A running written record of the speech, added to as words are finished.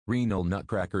Renal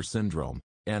Nutcracker syndrome,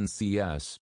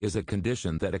 NCS, is a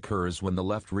condition that occurs when the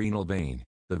left renal vein,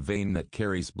 the vein that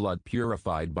carries blood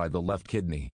purified by the left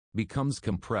kidney, becomes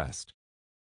compressed.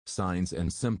 Signs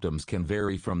and symptoms can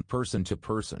vary from person to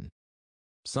person.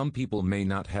 Some people may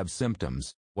not have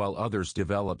symptoms, while others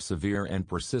develop severe and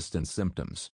persistent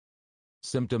symptoms.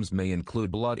 Symptoms may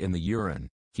include blood in the urine,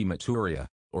 hematuria,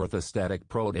 orthostatic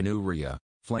proteinuria,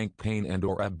 flank pain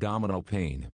and/or abdominal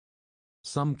pain.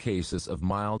 Some cases of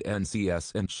mild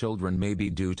NCS in children may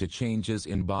be due to changes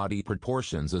in body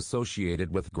proportions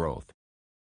associated with growth.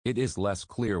 It is less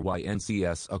clear why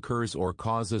NCS occurs or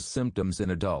causes symptoms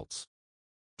in adults.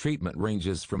 Treatment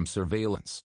ranges from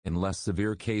surveillance, in less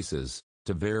severe cases,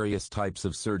 to various types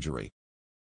of surgery.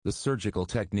 The surgical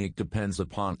technique depends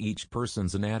upon each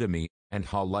person's anatomy and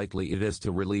how likely it is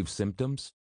to relieve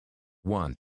symptoms.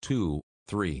 1, 2,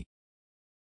 3.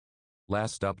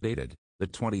 Last updated, the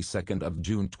 22nd of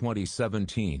June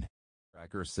 2017.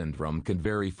 Nutcracker syndrome can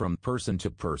vary from person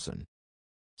to person.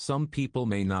 Some people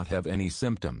may not have any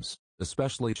symptoms,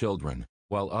 especially children,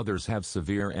 while others have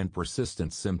severe and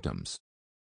persistent symptoms.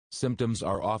 Symptoms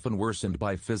are often worsened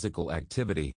by physical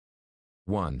activity.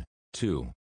 1,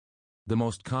 2. The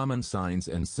most common signs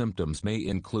and symptoms may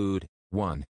include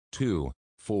 1, 2,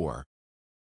 4.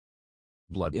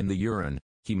 Blood in the urine,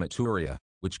 hematuria,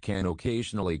 which can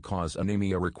occasionally cause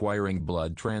anemia requiring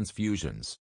blood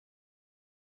transfusions.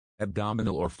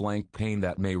 Abdominal or flank pain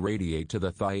that may radiate to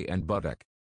the thigh and buttock.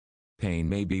 Pain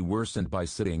may be worsened by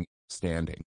sitting,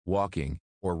 standing, walking,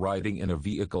 or riding in a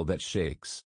vehicle that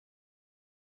shakes.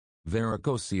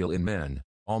 Varicocele in men,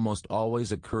 almost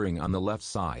always occurring on the left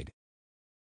side.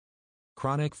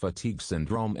 Chronic fatigue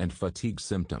syndrome and fatigue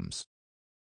symptoms.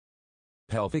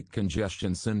 Pelvic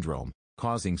congestion syndrome,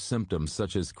 causing symptoms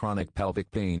such as chronic pelvic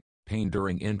pain, pain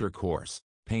during intercourse,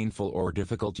 painful or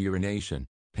difficult urination,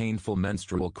 painful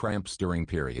menstrual cramps during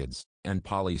periods, and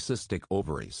polycystic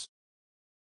ovaries.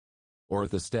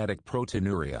 Orthostatic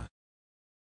proteinuria.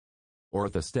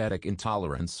 Orthostatic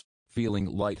intolerance, feeling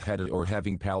lightheaded or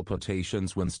having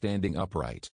palpitations when standing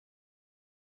upright.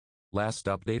 Last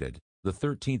updated, the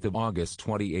 13th of August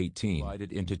 2018.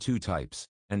 Divided into two types,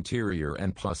 anterior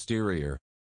and posterior.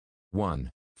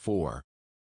 1, 4.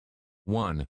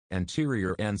 1.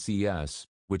 Anterior NCS,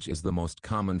 which is the most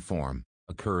common form,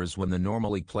 occurs when the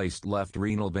normally placed left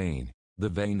renal vein, the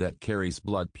vein that carries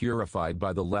blood purified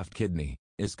by the left kidney,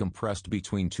 is compressed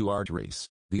between two arteries,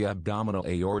 the abdominal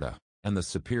aorta, and the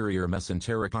superior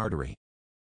mesenteric artery.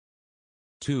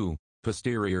 2.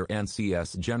 Posterior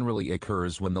NCS generally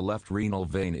occurs when the left renal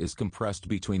vein is compressed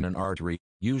between an artery,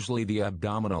 usually the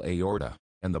abdominal aorta,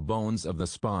 and the bones of the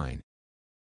spine.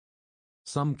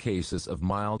 Some cases of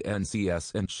mild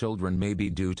NCS in children may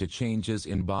be due to changes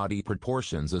in body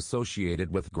proportions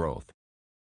associated with growth.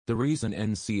 The reason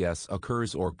NCS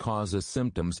occurs or causes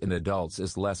symptoms in adults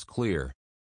is less clear.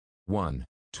 1,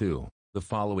 2. The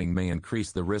following may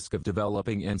increase the risk of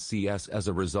developing NCS as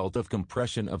a result of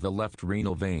compression of the left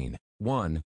renal vein.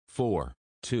 1, 4,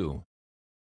 2.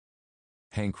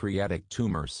 Pancreatic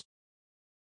tumors.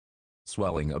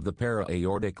 Swelling of the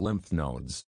para-aortic lymph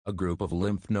nodes, a group of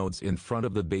lymph nodes in front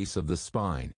of the base of the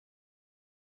spine.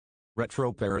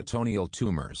 Retroperitoneal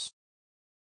tumors.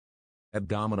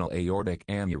 Abdominal aortic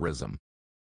aneurysm.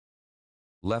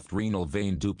 Left renal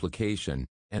vein duplication,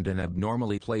 and an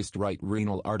abnormally placed right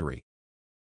renal artery.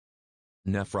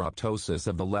 Nephroptosis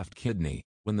of the left kidney,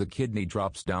 when the kidney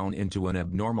drops down into an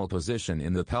abnormal position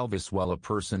in the pelvis while a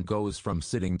person goes from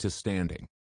sitting to standing.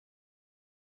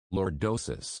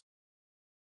 Lordosis.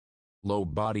 Low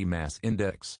body mass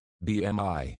index,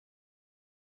 BMI.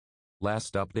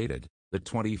 Last updated, the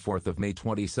 24th of May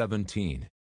 2017.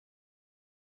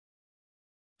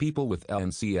 People with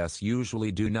NCS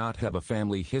usually do not have a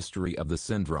family history of the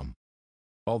syndrome.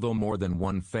 Although more than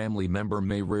one family member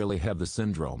may rarely have the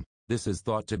syndrome, this is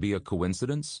thought to be a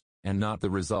coincidence, and not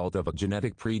the result of a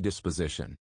genetic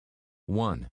predisposition.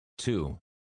 1, 2.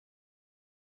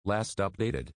 Last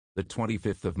updated, the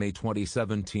 25th of May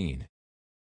 2017.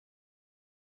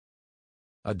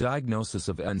 A diagnosis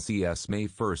of NCS may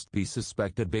first be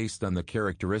suspected based on the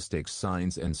characteristics,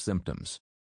 signs and symptoms.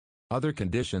 Other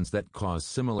conditions that cause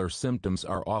similar symptoms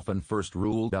are often first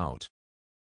ruled out.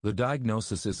 The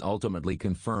diagnosis is ultimately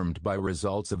confirmed by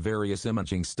results of various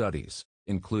imaging studies,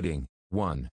 including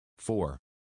 1, 4.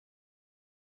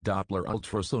 Doppler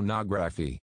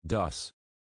ultrasonography, DUS.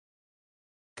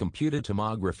 Computed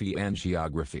tomography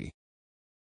angiography.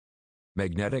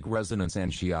 Magnetic resonance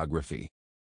angiography.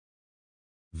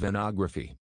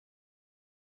 Venography.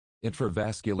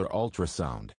 Intravascular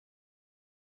ultrasound.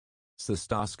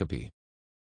 Cystoscopy.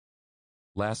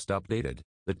 Last updated,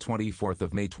 the 24th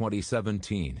of May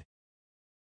 2017.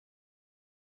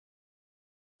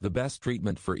 The best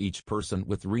treatment for each person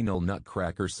with renal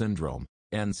nutcracker syndrome,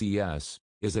 NCS,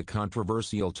 is a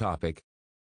controversial topic.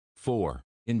 4.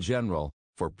 In general,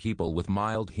 for people with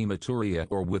mild hematuria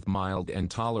or with mild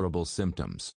and tolerable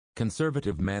symptoms,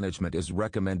 conservative management is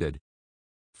recommended.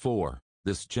 4.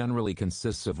 This generally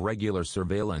consists of regular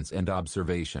surveillance and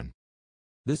observation.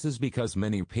 This is because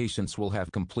many patients will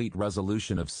have complete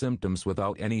resolution of symptoms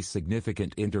without any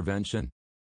significant intervention.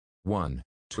 1.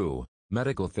 2.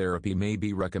 Medical therapy may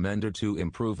be recommended to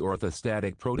improve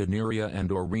orthostatic proteinuria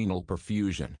and/or renal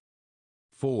perfusion.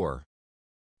 4.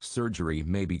 Surgery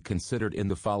may be considered in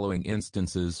the following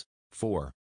instances.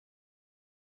 4.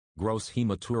 Gross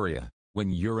hematuria,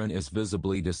 when urine is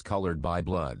visibly discolored by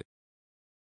blood.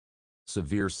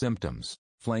 Severe symptoms,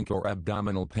 flank or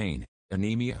abdominal pain,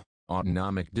 anemia,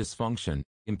 autonomic dysfunction,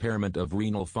 impairment of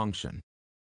renal function.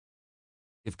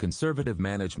 If conservative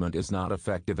management is not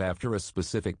effective after a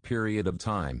specific period of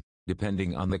time,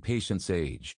 depending on the patient's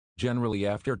age, generally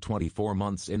after 24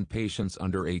 months in patients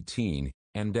under 18,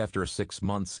 and after 6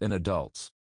 months in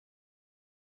adults.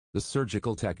 The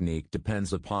surgical technique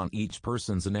depends upon each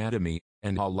person's anatomy,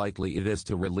 and how likely it is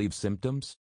to relieve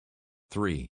symptoms.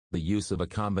 3. The use of a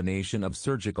combination of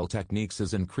surgical techniques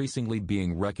is increasingly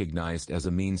being recognized as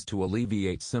a means to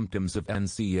alleviate symptoms of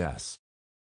NCS.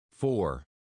 4.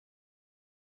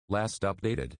 Last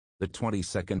updated, the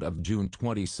 22nd of June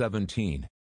 2017.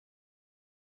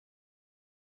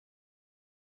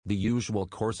 The usual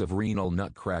course of renal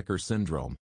nutcracker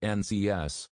syndrome,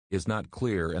 NCS, is not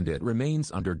clear and it remains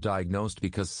underdiagnosed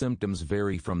because symptoms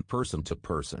vary from person to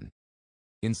person.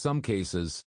 In some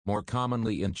cases, more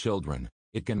commonly in children,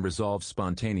 it can resolve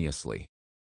spontaneously.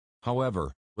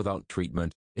 However, without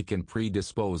treatment, it can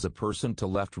predispose a person to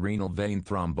left renal vein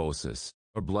thrombosis,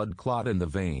 a blood clot in the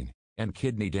vein, and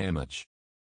kidney damage.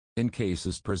 In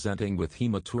cases presenting with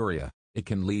hematuria, it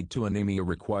can lead to anemia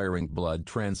requiring blood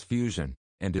transfusion,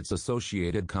 and its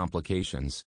associated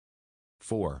complications.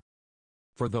 4.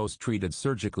 For those treated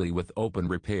surgically with open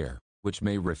repair, which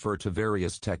may refer to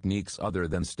various techniques other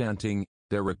than stenting,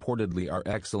 there reportedly are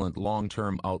excellent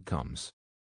long-term outcomes.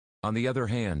 On the other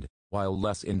hand, while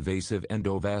less invasive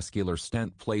endovascular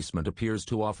stent placement appears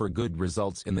to offer good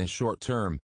results in the short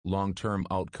term, long-term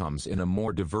outcomes in a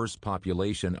more diverse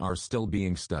population are still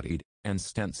being studied, and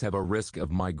stents have a risk of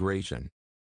migration.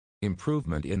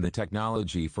 Improvement in the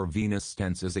technology for venous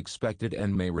stents is expected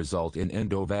and may result in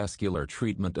endovascular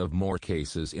treatment of more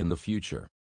cases in the future.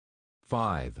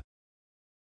 5.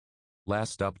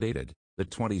 Last updated, the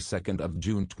 22nd of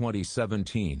June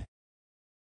 2017.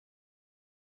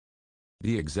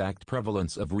 The exact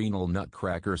prevalence of renal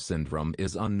nutcracker syndrome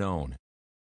is unknown.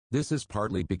 This is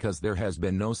partly because there has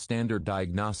been no standard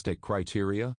diagnostic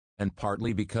criteria, and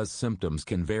partly because symptoms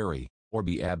can vary, or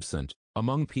be absent,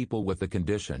 among people with the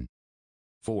condition.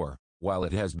 4. While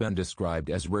it has been described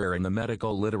as rare in the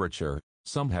medical literature,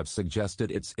 some have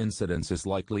suggested its incidence is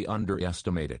likely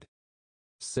underestimated.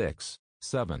 6,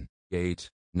 7, 8,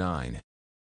 9.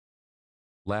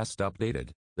 Last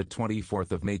updated, the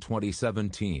 24th of May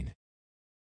 2017.